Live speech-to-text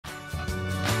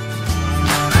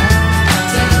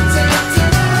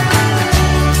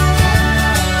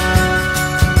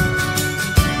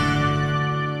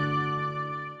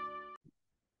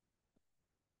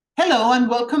Hello and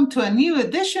welcome to a new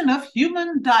edition of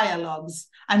Human Dialogues.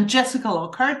 I'm Jessica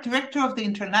Lockhart, Director of the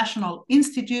International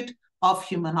Institute of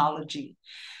Humanology.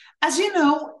 As you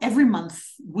know, every month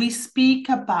we speak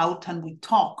about and we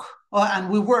talk and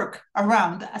we work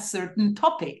around a certain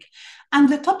topic. And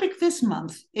the topic this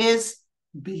month is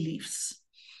beliefs.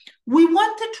 We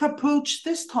wanted to approach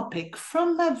this topic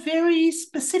from a very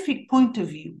specific point of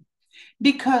view,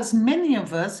 because many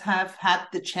of us have had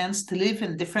the chance to live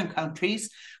in different countries.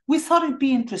 We thought it'd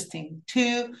be interesting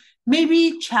to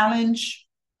maybe challenge,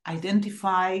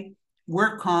 identify,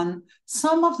 work on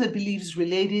some of the beliefs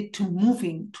related to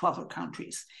moving to other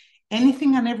countries.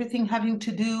 Anything and everything having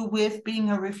to do with being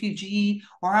a refugee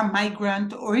or a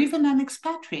migrant or even an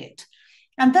expatriate.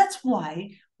 And that's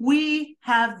why we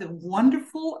have the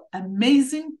wonderful,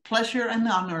 amazing pleasure and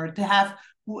honor to have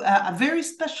a very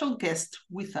special guest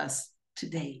with us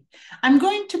today. I'm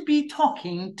going to be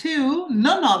talking to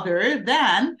none other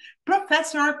than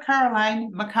Professor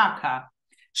Caroline Makaka.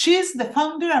 She is the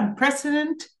founder and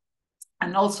president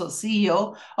and also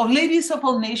CEO of Ladies of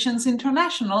All Nations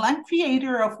International and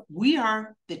creator of We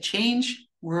Are the Change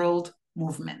World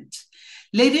Movement.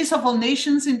 Ladies of All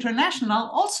Nations International,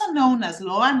 also known as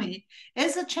LOANI,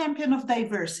 is a champion of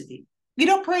diversity. It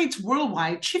operates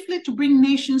worldwide, chiefly to bring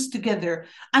nations together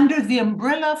under the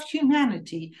umbrella of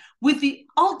humanity, with the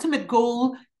ultimate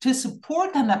goal to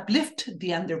support and uplift the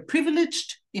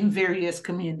underprivileged in various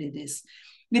communities.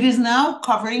 It is now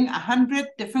covering 100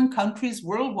 different countries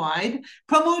worldwide,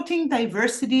 promoting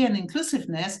diversity and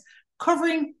inclusiveness,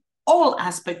 covering all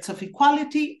aspects of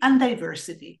equality and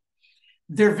diversity.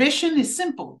 Their vision is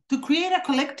simple: to create a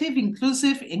collective,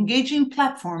 inclusive, engaging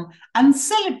platform and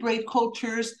celebrate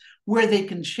cultures where they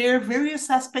can share various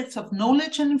aspects of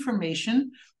knowledge and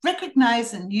information,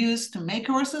 recognize and use to make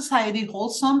our society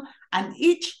wholesome, and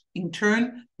each, in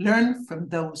turn, learn from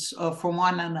from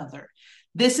one another.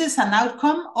 This is an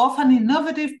outcome of an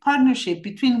innovative partnership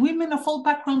between women of all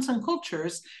backgrounds and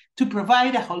cultures to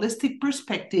provide a holistic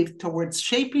perspective towards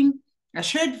shaping a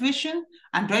shared vision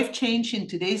and drive change in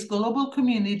today's global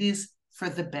communities for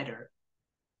the better.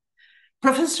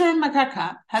 Professor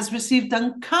Makaka has received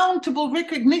uncountable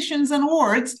recognitions and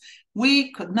awards.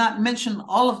 We could not mention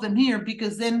all of them here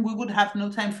because then we would have no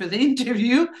time for the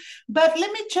interview, but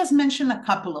let me just mention a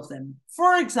couple of them.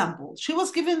 For example, she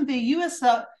was given the US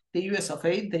of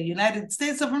A, the United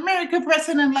States of America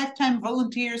President Lifetime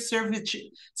Volunteer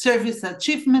Service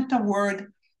Achievement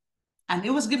Award, and it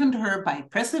was given to her by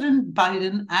President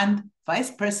Biden and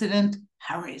Vice President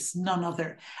Harris, none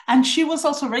other. And she was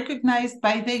also recognized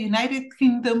by the United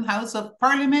Kingdom House of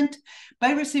Parliament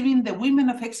by receiving the Women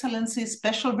of Excellency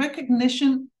Special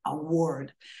Recognition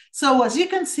Award. So as you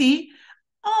can see,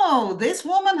 this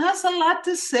woman has a lot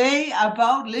to say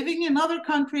about living in other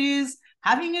countries,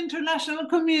 having international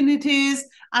communities,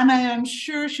 and I am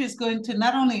sure she's going to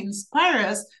not only inspire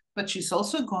us, but she's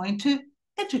also going to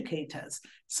educate us.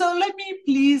 So let me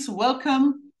please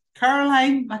welcome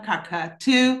Caroline Makaka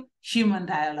to Human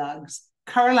Dialogues.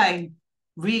 Caroline,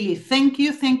 really, thank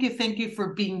you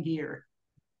for being here.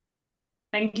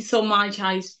 Thank you so much.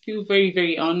 I feel very,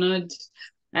 very honored.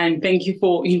 And thank you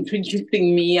for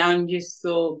introducing me. I'm just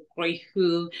so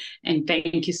grateful. And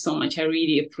thank you so much. I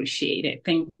really appreciate it.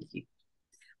 Thank you.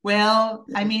 Well,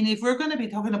 I mean, if we're going to be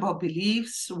talking about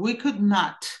beliefs, we could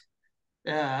not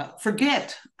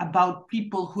forget about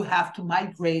people who have to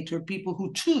migrate or people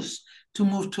who choose to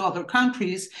move to other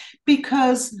countries,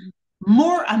 because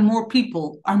more and more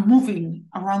people are moving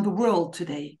around the world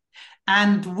today.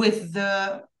 And with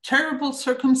the terrible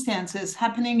circumstances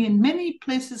happening in many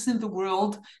places in the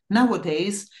world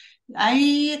nowadays,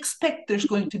 I expect there's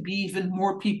going to be even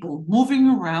more people moving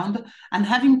around and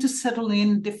having to settle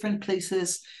in different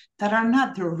places that are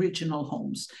not their original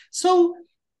homes. So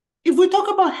if we talk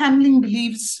about handling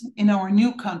beliefs in our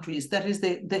new countries, that is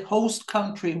the host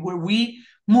country where we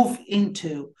move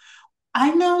into,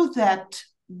 I know that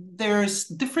there's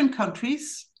different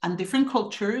countries and different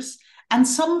cultures, and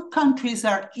some countries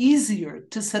are easier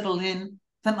to settle in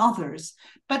than others,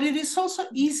 but it is also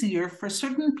easier for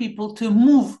certain people to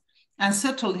move and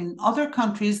settle in other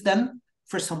countries than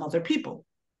for some other people.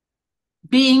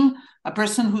 Being a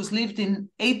person who's lived in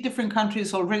 8 different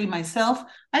countries already myself,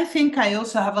 I think I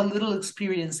also have a little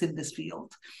experience in this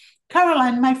field.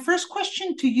 Caroline, my first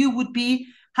question to you would be,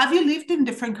 have you lived in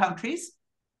different countries?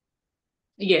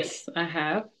 Yes, I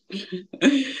have.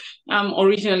 I'm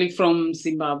originally from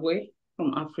Zimbabwe,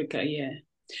 from Africa, yeah.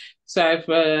 So I've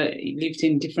lived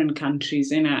in different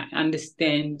countries, and I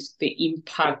understand the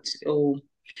impact of,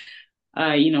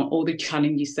 all the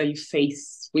challenges that you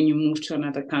face when you move to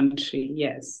another country.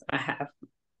 Yes, I have.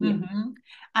 Mm-hmm.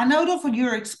 And out of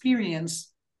your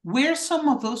experience, were some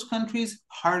of those countries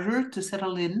harder to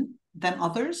settle in than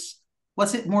others?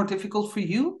 Was it more difficult for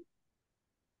you?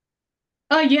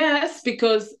 Yes,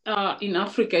 because in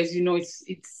Africa, as you know,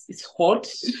 it's hot,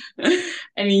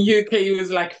 and in UK it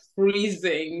was like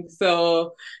freezing.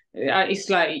 So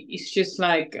it's just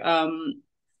like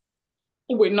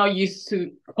we're not used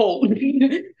to cold.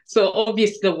 So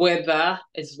obviously the weather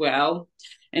as well,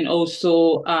 and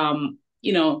also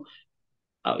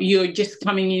you're just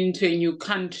coming into a new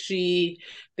country.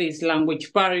 There's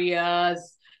language barriers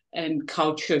and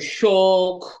culture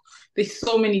shock. There's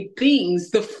so many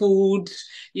things. The food,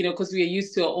 because we are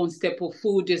used to our own staple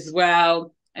food as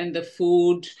well, and the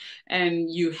food, and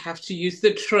you have to use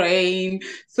the train.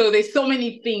 So there's so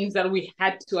many things that we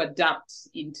had to adapt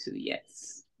into.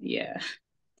 Yes. Yeah.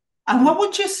 And what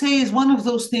would you say is one of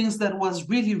those things that was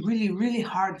really, really, really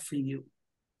hard for you?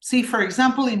 See, for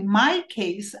example, in my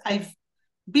case, I've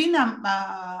been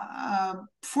a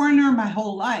foreigner my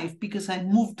whole life because I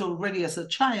moved already as a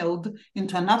child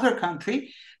into another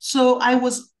country. So I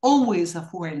was always a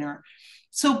foreigner.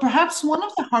 So perhaps one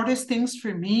of the hardest things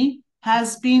for me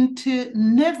has been to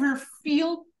never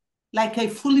feel like I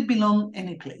fully belong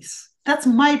any place. That's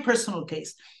my personal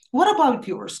case. What about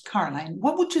yours, Caroline?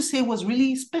 What would you say was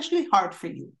really especially hard for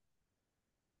you?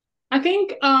 I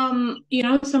think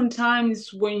sometimes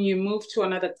when you move to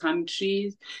another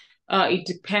country, it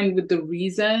depends with the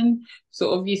reason.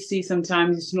 So obviously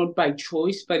sometimes it's not by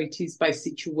choice, but it is by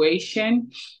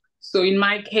situation. So in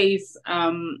my case,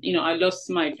 I lost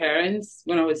my parents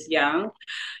when I was young.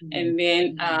 And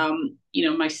then,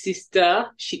 my sister,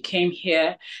 she came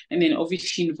here, and then obviously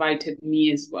she invited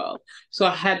me as well. So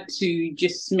I had to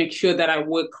just make sure that I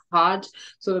work hard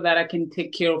so that I can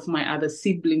take care of my other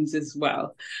siblings as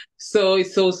well. So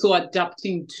it's also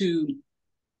adapting to,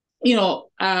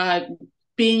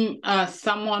 being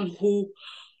someone who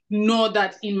know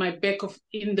that in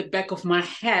the back of my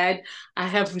head, I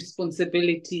have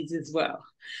responsibilities as well.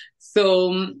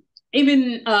 So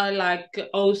even like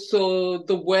also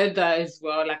the weather as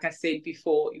well, like I said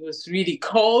before, it was really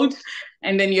cold,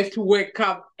 and then you have to wake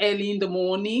up early in the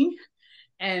morning,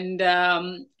 and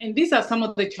these are some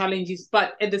of the challenges.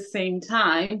 But at the same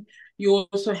time, you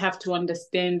also have to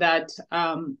understand that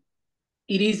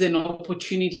it is an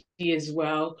opportunity as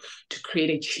well to create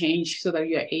a change so that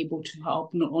you are able to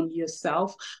help not only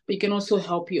yourself, but you can also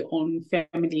help your own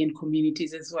family and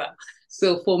communities as well.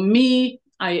 So for me,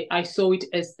 I saw it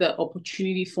as the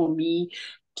opportunity for me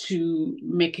to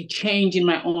make a change in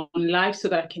my own life so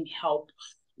that I can help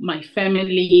my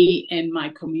family and my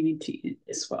community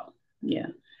as well. Yeah.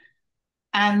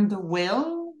 And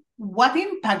well, what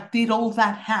impact did all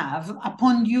that have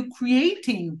upon you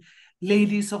creating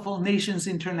Ladies of All Nations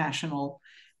International?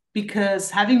 Because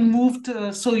having moved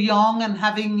so young and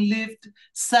having lived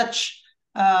such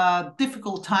a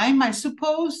difficult time, I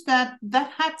suppose that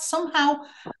that had somehow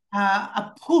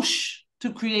a push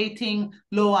to creating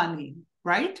Loani,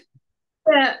 right?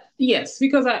 Yes,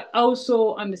 because I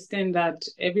also understand that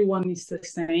everyone is the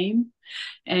same.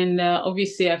 And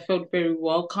obviously, I felt very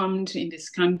welcomed in this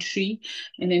country.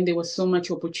 And then there was so much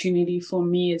opportunity for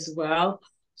me as well.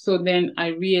 So then I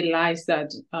realized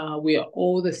that we are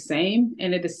all the same.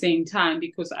 And at the same time,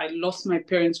 because I lost my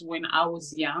parents when I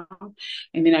was young,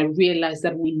 and then I realized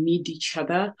that we need each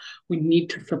other, we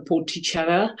need to support each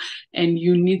other, and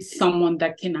you need someone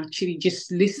that can actually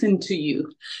just listen to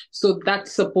you. So that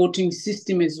supporting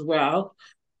system as well,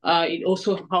 it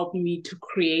also helped me to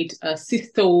create a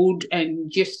sisterhood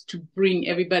and just to bring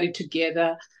everybody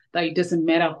together, that it doesn't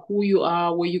matter who you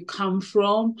are, where you come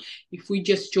from. If we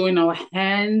just join our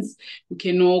hands, we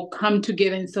can all come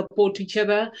together and support each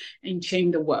other and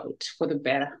change the world for the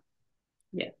better.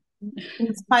 Yeah.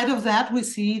 In spite of that, we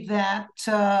see that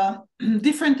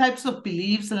different types of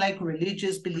beliefs, like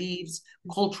religious beliefs,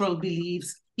 cultural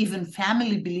beliefs, even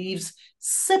family beliefs,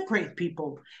 separate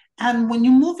people. And when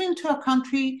you move into a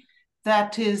country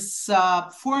that is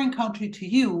a foreign country to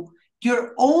you,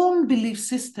 your own belief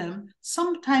system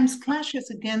sometimes clashes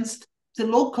against the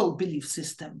local belief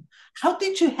system. How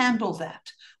did you handle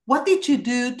that? What did you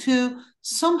do to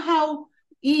somehow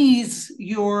ease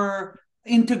your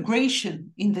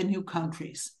integration in the new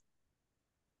countries?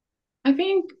 I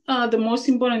think the most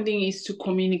important thing is to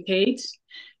communicate.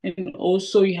 And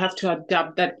also you have to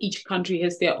adapt that each country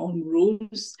has their own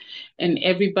rules and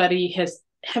everybody has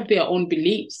have their own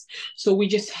beliefs. So we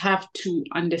just have to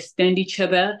understand each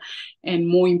other and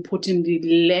more importantly,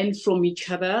 learn from each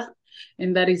other.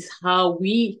 And that is how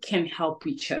we can help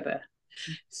each other.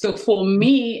 So for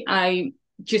me, I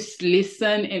just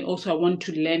listen, and also I want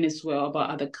to learn as well about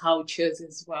other cultures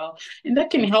as well. And that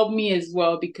can help me as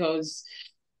well because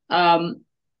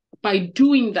by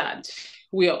doing that,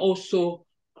 we are also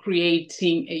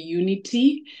creating a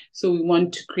unity. So we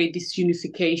want to create this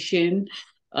unification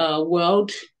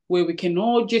world where we can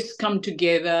all just come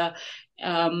together,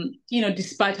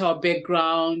 despite our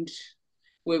background,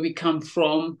 where we come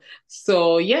from.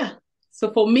 So, yeah.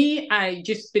 So for me, I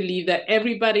just believe that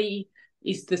everybody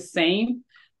is the same.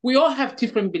 We all have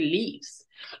different beliefs,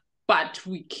 but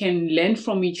we can learn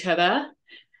from each other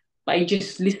by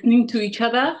just listening to each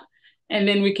other. And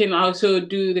then we can also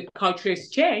do the cultural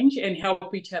exchange and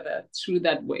help each other through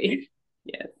that way.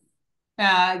 Yes.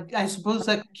 I suppose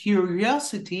that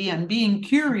curiosity and being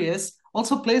curious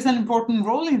also plays an important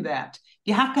role in that.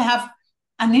 You have to have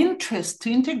an interest to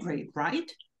integrate,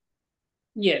 right?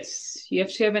 Yes, you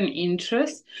have to have an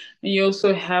interest, and you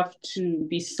also have to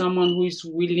be someone who is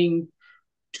willing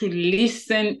to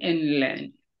listen and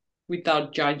learn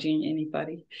without judging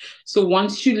anybody. So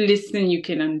once you listen, you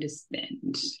can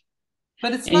understand.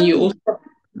 But it's And you funny. also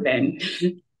learn.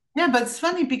 Yeah, but it's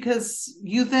funny because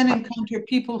you then encounter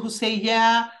people who say,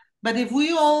 yeah, but if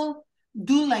we all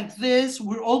do like this,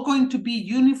 we're all going to be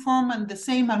uniform and the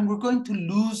same, and we're going to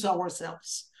lose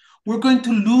ourselves. We're going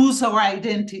to lose our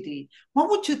identity. What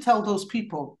would you tell those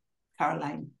people,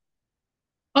 Caroline?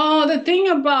 Oh, the thing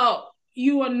about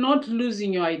you are not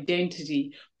losing your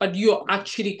identity, but you're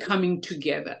actually coming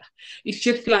together. It's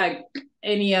just like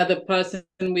any other person.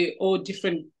 We're all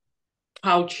different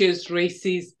cultures,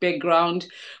 races, background,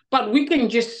 but we can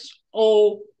just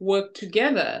all work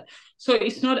together. So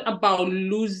it's not about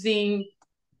losing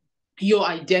your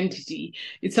identity.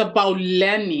 It's about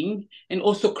learning and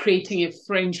also creating a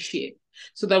friendship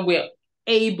so that we're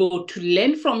able to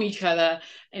learn from each other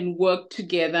and work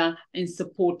together and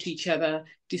support each other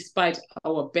despite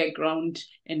our background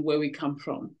and where we come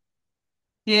from.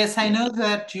 Yes, I know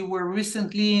that you were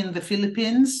recently in the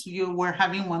Philippines. You were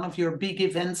having one of your big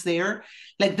events there,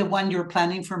 like the one you're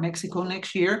planning for Mexico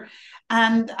next year.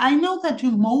 And I know that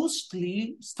you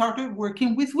mostly started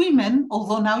working with women,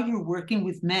 although now you're working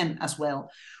with men as well.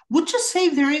 Would you say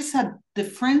there is a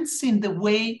difference in the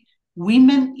way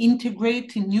women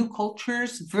integrate in new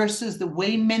cultures versus the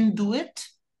way men do it?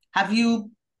 Have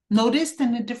you noticed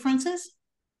any differences?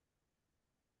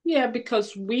 Yeah,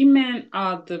 because women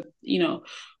are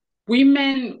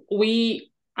women,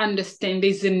 we understand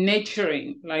there's a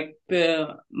nurturing, like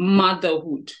the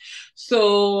motherhood.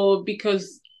 So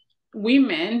because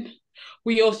women,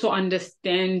 we also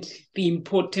understand the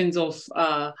importance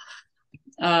of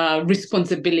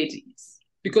responsibilities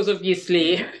because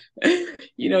obviously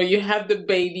you have the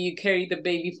baby, you carry the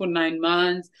baby for 9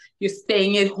 months, you're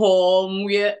staying at home,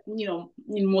 we're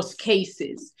in most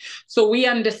cases, so we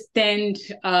understand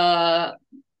how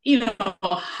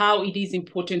it is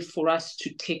important for us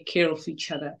to take care of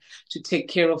each other, to take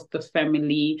care of the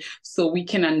family, so we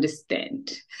can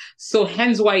understand. So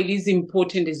hence why it is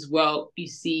important as well, you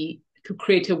see, to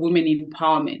create a women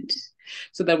empowerment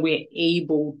so that we're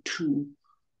able to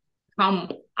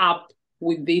come up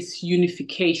with this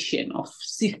unification of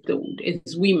sisterhood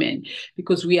as women,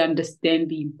 because we understand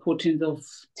the importance of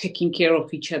taking care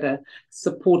of each other,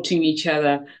 supporting each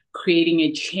other, creating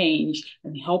a change,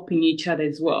 and helping each other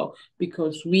as well,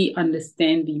 because we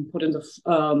understand the importance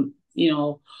of,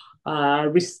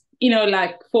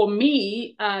 like for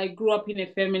me, I grew up in a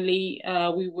family,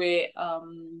 we were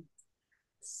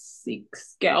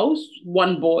 6 girls,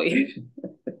 1 boy.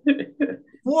 Yes.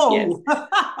 Whoa.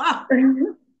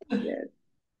 Yes.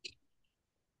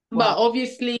 But Wow.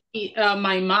 obviously,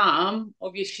 my mom,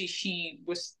 obviously, she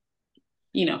was,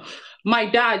 my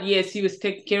dad, yes, he was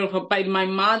taking care of her, but my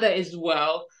mother as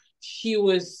well, she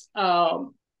was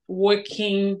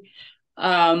working,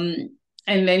 um,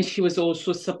 and then she was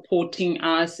also supporting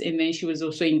us, and then she was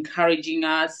also encouraging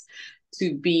us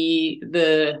to be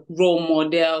the role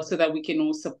model so that we can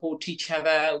all support each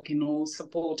other, we can all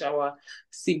support our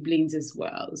siblings as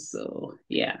well. So,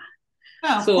 yeah.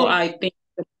 Yeah, of So course. I think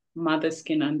mothers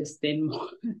can understand more.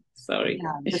 Sorry.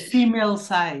 Yeah, the female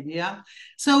side, yeah.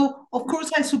 So, of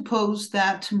course, I suppose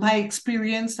that my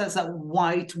experience as a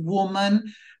white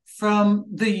woman from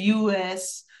the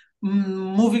US,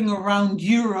 moving around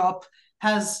Europe,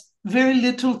 has very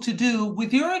little to do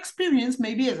with your experience,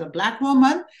 maybe as a Black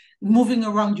woman, moving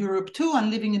around Europe too and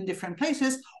living in different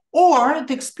places, or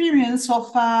the experience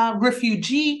of a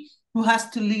refugee who has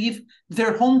to leave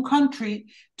their home country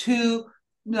to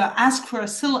ask for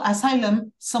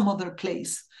asylum some other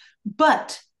place.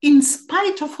 But in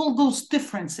spite of all those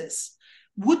differences,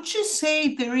 would you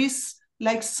say there is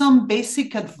like some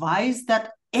basic advice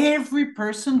that every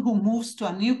person who moves to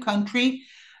a new country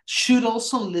should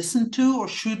also listen to or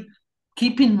should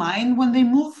keep in mind when they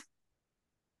move?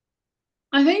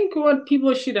 I think what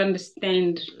people should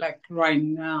understand, like right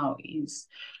now, is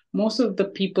most of the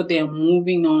people they are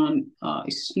moving on,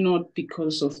 it's not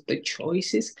because of the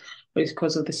choices, but it's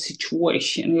because of the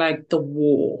situation, like the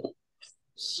war.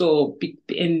 So,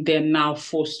 and they're now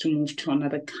forced to move to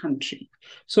another country.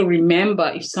 So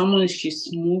remember, if someone is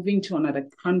just moving to another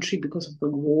country because of the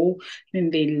war, then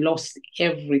they lost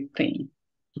everything.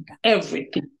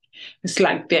 Everything. It's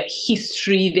like their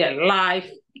history, their life,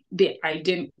 their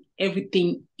identity,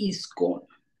 everything is gone.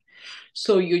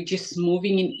 So you're just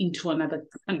moving into another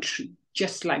country,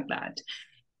 just like that.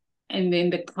 And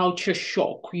then the culture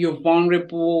shock, you're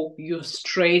vulnerable, you're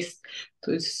stressed.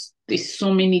 There's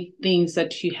so many things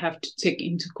that you have to take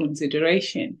into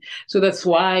consideration. So that's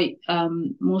why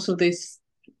most of this,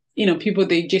 people,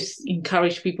 they just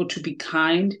encourage people to be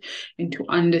kind and to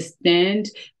understand,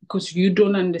 because you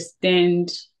don't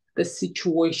understand the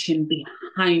situation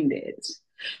behind it.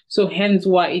 So hence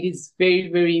why it is very,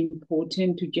 very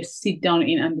important to just sit down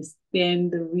and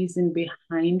understand the reason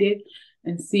behind it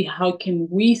and see how can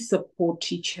we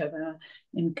support each other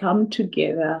and come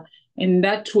together. And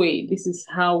that way, this is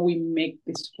how we make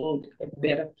this world a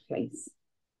better place.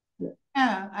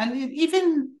 Yeah, and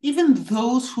even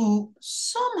those who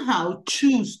somehow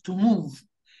choose to move,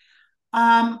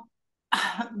 um,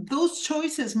 those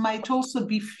choices might also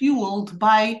be fueled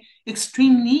by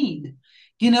extreme need.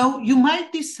 You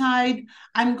might decide,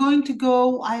 I'm going to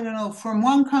go, I don't know, from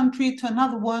one country to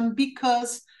another one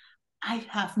because I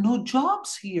have no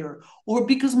jobs here, or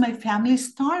because my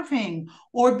family's starving,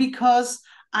 or because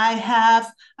I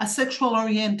have a sexual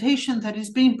orientation that is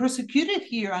being persecuted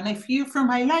here and I fear for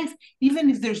my life, even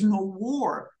if there's no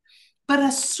war. But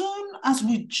as soon as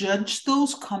we judge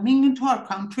those coming into our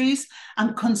countries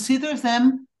and consider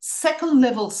them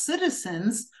second-level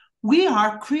citizens, we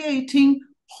are creating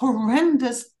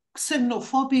horrendous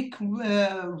xenophobic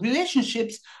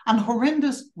relationships and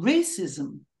horrendous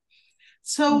racism.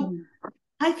 So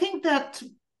I think that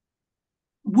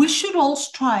we should all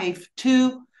strive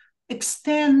to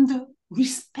extend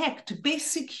respect,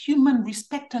 basic human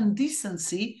respect and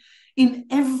decency in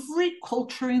every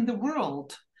culture in the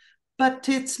world. But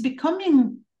it's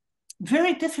becoming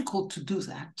very difficult to do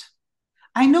that.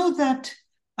 I know that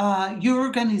your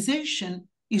organization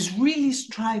is really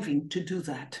striving to do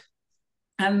that.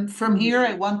 And from here,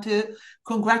 I want to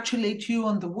congratulate you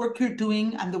on the work you're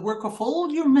doing and the work of all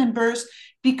your members,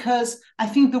 because I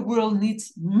think the world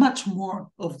needs much more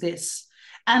of this.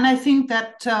 And I think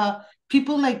that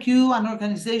people like you, an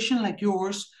organization like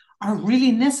yours, are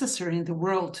really necessary in the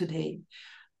world today.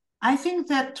 I think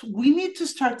that we need to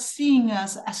start seeing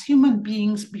us as human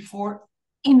beings before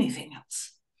anything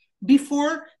else,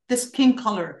 before the skin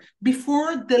color,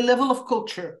 before the level of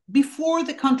culture, before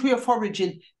the country of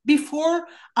origin, before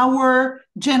our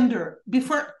gender,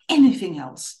 before anything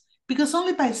else. Because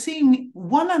only by seeing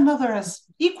one another as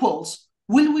equals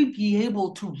will we be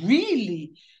able to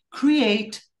really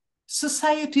create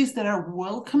societies that are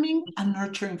welcoming and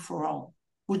nurturing for all.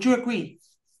 Would you agree?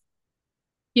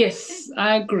 Yes,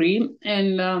 I agree.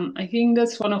 And I think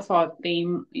that's one of our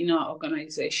theme in our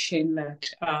organization, that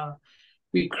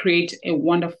we create a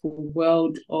wonderful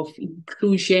world of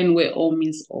inclusion where all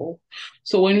means all.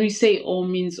 So when we say all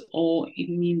means all, it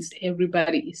means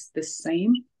everybody is the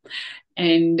same,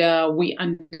 and we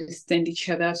understand each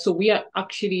other. So we are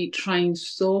actually trying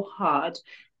so hard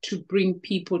to bring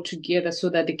people together so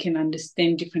that they can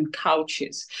understand different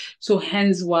cultures. So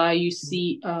hence why you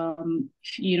see,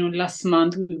 last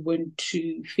month we went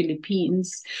to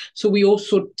Philippines. So we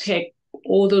also take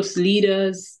all those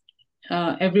leaders,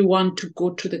 everyone to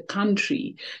go to the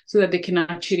country so that they can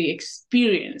actually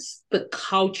experience the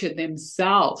culture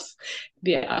themselves.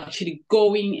 They're actually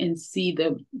going and see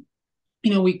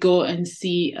we go and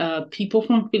see people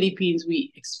from Philippines.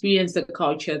 We experience the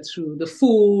culture through the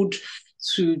food,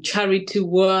 through charity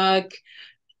work,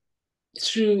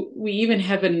 we even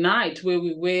have a night where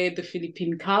we wear the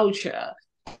Philippine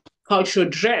cultural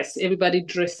dress. Everybody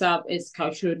dress up as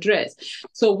cultural dress.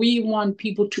 So we want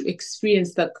people to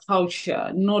experience the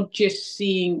culture, not just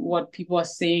seeing what people are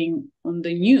saying on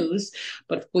the news,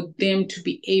 but for them to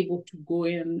be able to go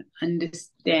and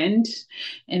understand.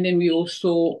 And then we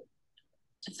also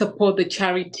support the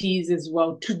charities as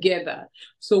well together.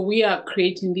 So we are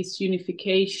creating this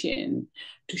unification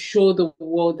to show the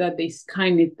world that there's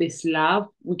kindness, there's love.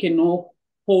 We can all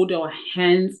hold our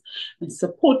hands and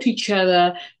support each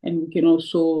other, and we can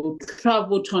also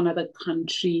travel to another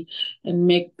country and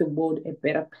make the world a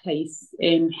better place.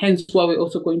 And hence why we're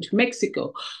also going to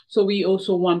Mexico. So we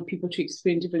also want people to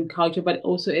experience different culture, but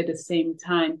also at the same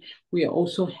time, we are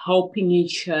also helping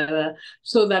each other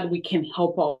so that we can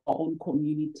help our own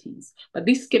communities. But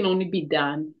this can only be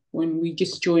done when we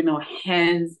just join our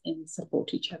hands and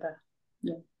support each other.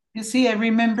 Yeah. You see, I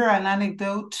remember an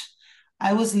anecdote.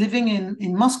 I was living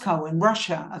in Moscow, in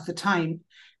Russia at the time.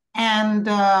 And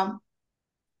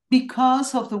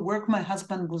because of the work my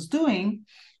husband was doing,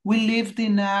 we lived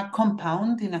in a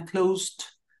compound, in a closed,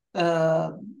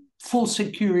 full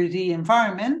security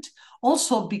environment.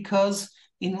 Also because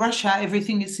in Russia,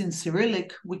 everything is in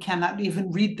Cyrillic. We cannot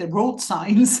even read the road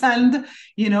signs. And,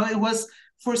 it was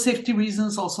for safety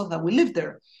reasons also that we lived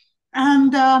there.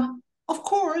 And of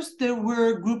course, there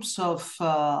were groups of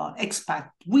expat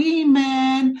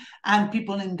women and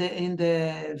people in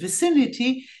the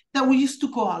vicinity that we used to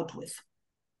go out with.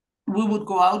 We would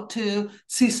go out to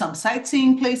see some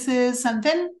sightseeing places and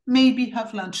then maybe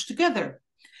have lunch together.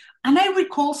 And I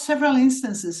recall several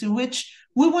instances in which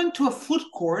we went to a food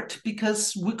court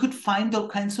because we could find all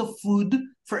kinds of food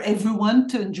for everyone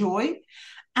to enjoy.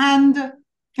 And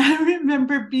I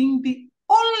remember being the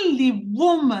only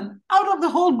woman out of the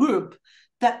whole group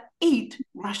that ate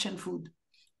Russian food.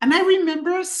 And I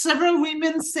remember several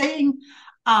women saying,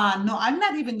 no, I'm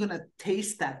not even going to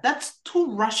taste that. That's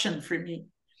too Russian for me.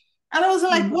 And I was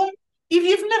like, well, if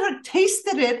you've never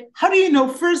tasted it, how do you know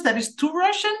first that it's too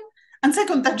Russian? And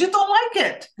second, that you don't like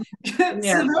it?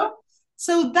 Yeah.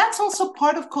 So that's also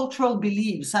part of cultural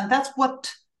beliefs. And that's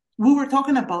what we were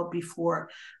talking about before.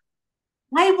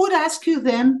 I would ask you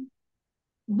then,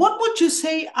 what would you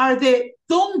say are the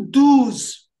don't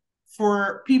do's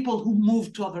for people who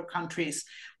move to other countries?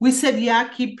 We said, yeah,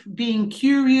 keep being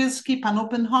curious, keep an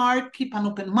open heart, keep an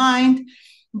open mind.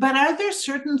 But are there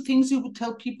certain things you would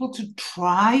tell people to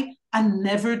try and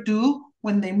never do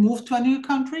when they move to a new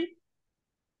country?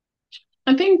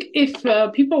 I think if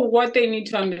people, what they need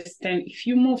to understand, if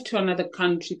you move to another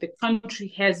country, the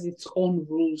country has its own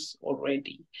rules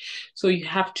already. So you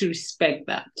have to respect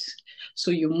that. So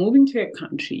you're moving to a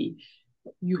country,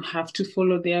 you have to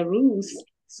follow their rules.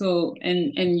 So,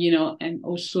 and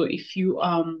also if you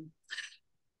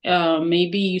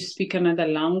maybe you speak another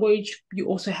language, you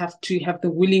also have to have the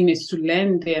willingness to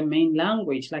learn their main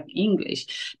language, like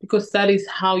English, because that is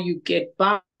how you get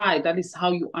by. That is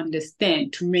how you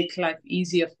understand, to make life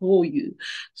easier for you.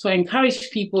 So I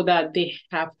encourage people that they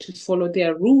have to follow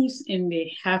their rules and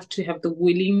they have to have the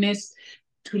willingness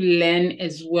to learn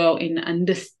as well and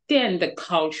understand the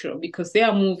culture, because they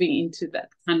are moving into that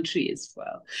country as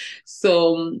well.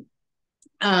 So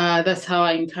that's how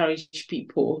I encourage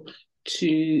people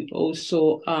to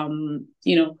also,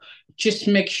 just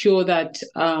make sure that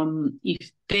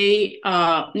if they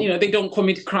they don't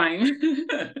commit crime.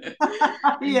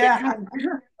 Yeah.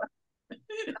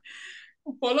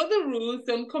 Follow the rules,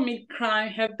 don't commit crime,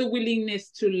 have the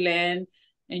willingness to learn,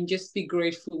 and just be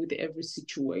grateful with every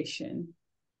situation.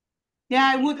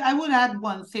 Yeah, I would add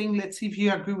one thing. Let's see if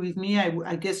you agree with me.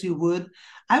 I guess you would.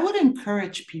 I would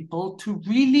encourage people to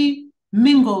really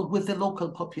mingle with the local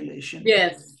population.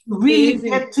 Yes. Really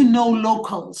get to know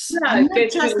locals, and not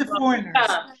just the foreigners.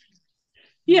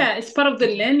 Yeah, it's part of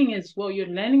the learning as well. You're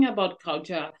learning about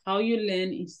culture. How you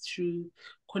learn is through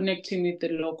connecting with the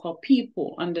local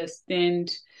people,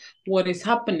 understand what is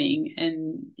happening,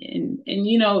 and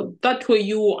that way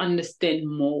you will understand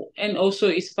more. And also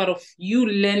it's part of you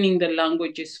learning the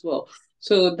language as well.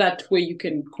 So that way you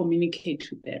can communicate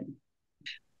with them.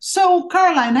 So,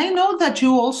 Caroline, I know that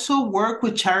you also work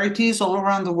with charities all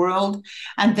around the world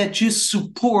and that you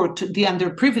support the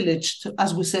underprivileged,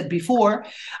 as we said before.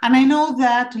 And I know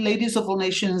that Ladies of All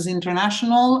Nations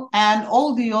International and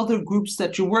all the other groups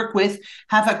that you work with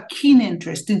have a keen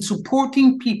interest in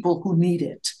supporting people who need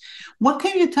it. What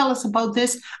can you tell us about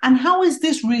this? And how is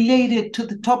this related to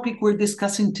the topic we're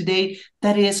discussing today,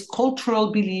 that is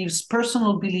cultural beliefs,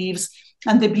 personal beliefs,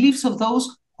 and the beliefs of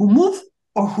those who move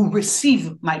or who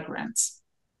receive migrants?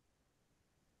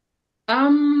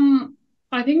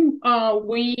 I think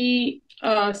we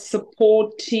are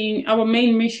supporting, our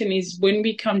main mission is when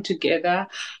we come together,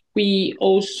 we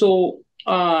also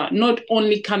not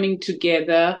only coming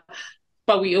together,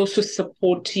 but we also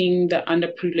supporting the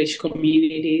underprivileged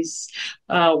communities,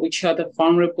 which are the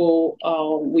vulnerable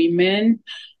women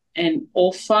and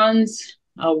orphans,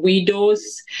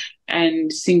 widows,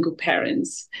 and single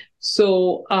parents.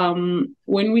 So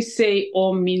when we say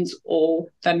all means all,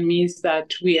 that means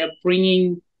that we are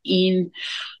bringing in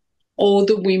all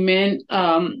the women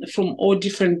from all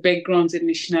different backgrounds and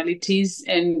nationalities.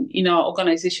 And in our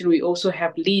organization, we also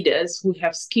have leaders who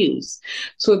have skills.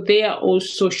 So they are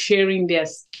also sharing their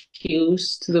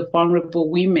skills to the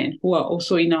vulnerable women who are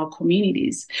also in our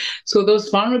communities. So those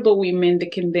vulnerable women, they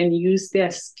can then use their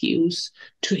skills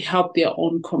to help their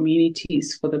own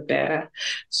communities for the better.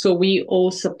 So we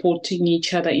all supporting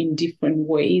each other in different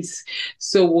ways.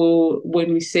 So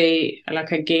when we say,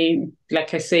 like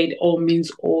I said, all means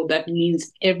all, that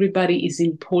means everybody is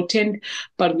important,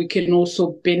 but we can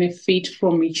also benefit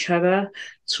from each other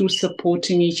through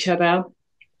supporting each other.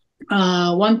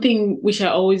 One thing which I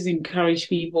always encourage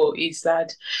people is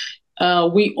that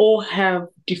we all have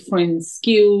different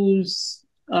skills,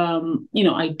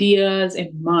 ideas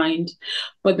and mind,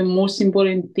 but the most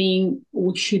important thing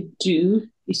we should do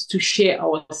is to share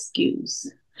our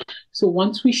skills. So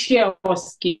once we share our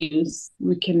skills,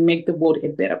 we can make the world a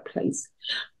better place.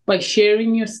 By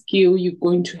sharing your skill, you're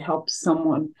going to help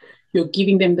someone. You're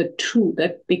giving them the tool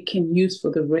that they can use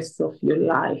for the rest of your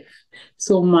life.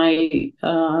 So my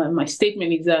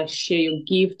statement is share your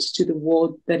gift to the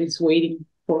world that is waiting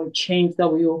for a change that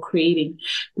we are creating.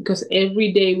 Because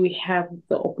every day we have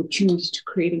the opportunity to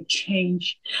create a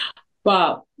change.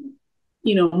 But,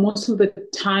 most of the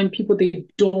time people, they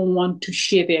don't want to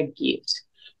share their gift.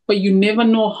 But you never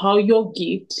know how your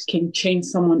gift can change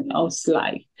someone else's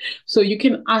life. So you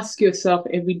can ask yourself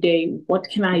every day, what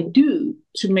can I do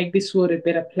to make this world a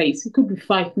better place? It could be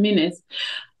 5 minutes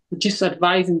just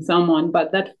advising someone,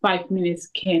 but that 5 minutes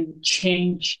can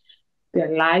change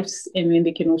their lives. And then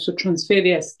they can also transfer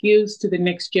their skills to the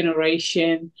next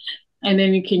generation. And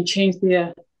then you can change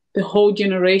the whole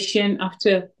generation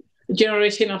after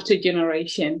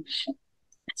generation.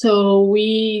 So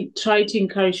we try to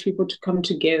encourage people to come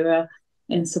together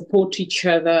and support each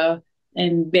other.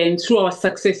 And then through our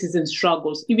successes and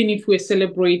struggles, even if we're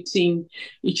celebrating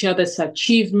each other's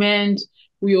achievement,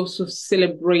 we also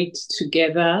celebrate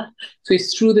together. So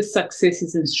it's through the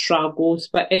successes and struggles,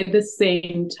 but at the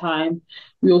same time,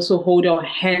 we also hold our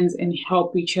hands and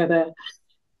help each other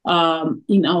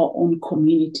in our own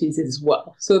communities as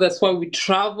well. So that's why we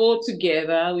travel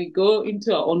together, we go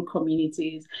into our own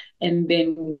communities, and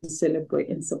then we celebrate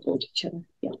and support each other.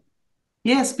 Yeah.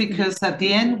 Yes, because at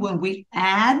the end, when we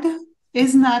add,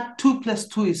 it's not 2 +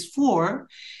 2 is 4.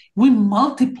 We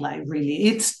multiply, really.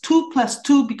 It's 2 +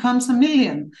 2 becomes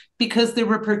 1,000,000, because the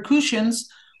repercussions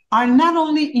are not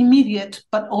only immediate,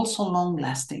 but also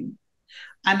long-lasting.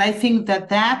 And I think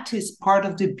that is part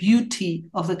of the beauty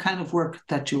of the kind of work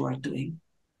that you are doing.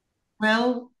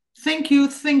 Well, thank you.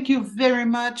 Thank you very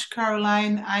much,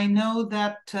 Caroline. I know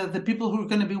that the people who are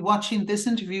going to be watching this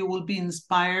interview will be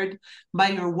inspired by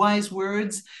your wise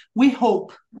words. We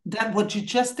hope that what you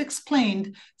just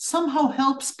explained somehow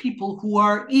helps people who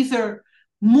are either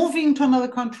moving to another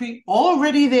country,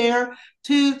 already there,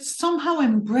 to somehow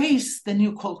embrace the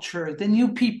new culture, the new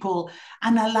people,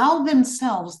 and allow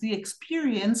themselves the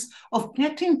experience of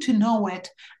getting to know it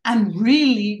and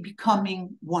really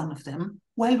becoming one of them,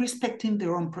 while respecting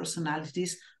their own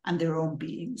personalities and their own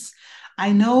beings.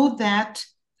 I know that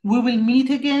we will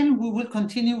meet again. We will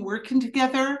continue working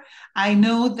together. I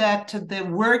know that the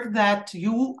work that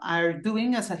you are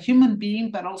doing as a human being,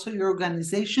 but also your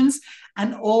organizations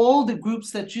and all the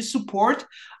groups that you support,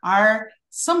 are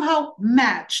somehow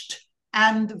matched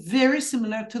and very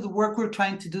similar to the work we're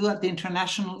trying to do at the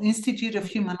International Institute of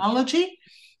Humanology.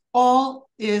 All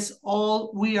is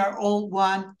all, we are all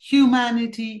one.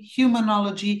 Humanity,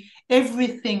 humanology,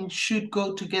 everything should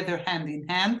go together hand in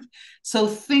hand. So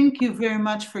thank you very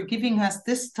much for giving us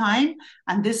this time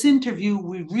and this interview.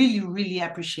 We really, really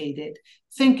appreciate it.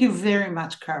 Thank you very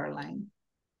much, Caroline.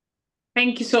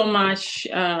 Thank you so much.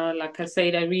 Like I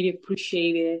said, I really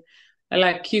appreciate it.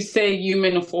 Like you say,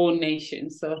 human of all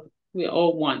nations. So we're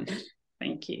all one.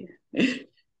 Thank you.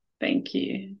 Thank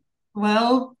you.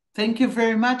 Well, thank you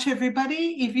very much,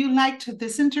 everybody. If you liked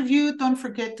this interview, don't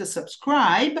forget to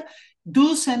subscribe.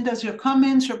 Do send us your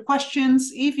comments, your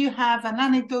questions. If you have an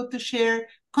anecdote to share,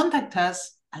 contact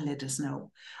us and let us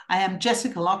know. I am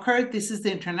Jessica Lockhart. This is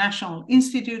the International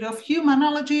Institute of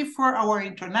Humanology for our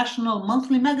international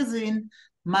monthly magazine,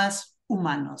 Más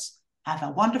Humanos. Have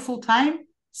a wonderful time.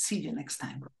 See you next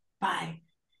time. Bye.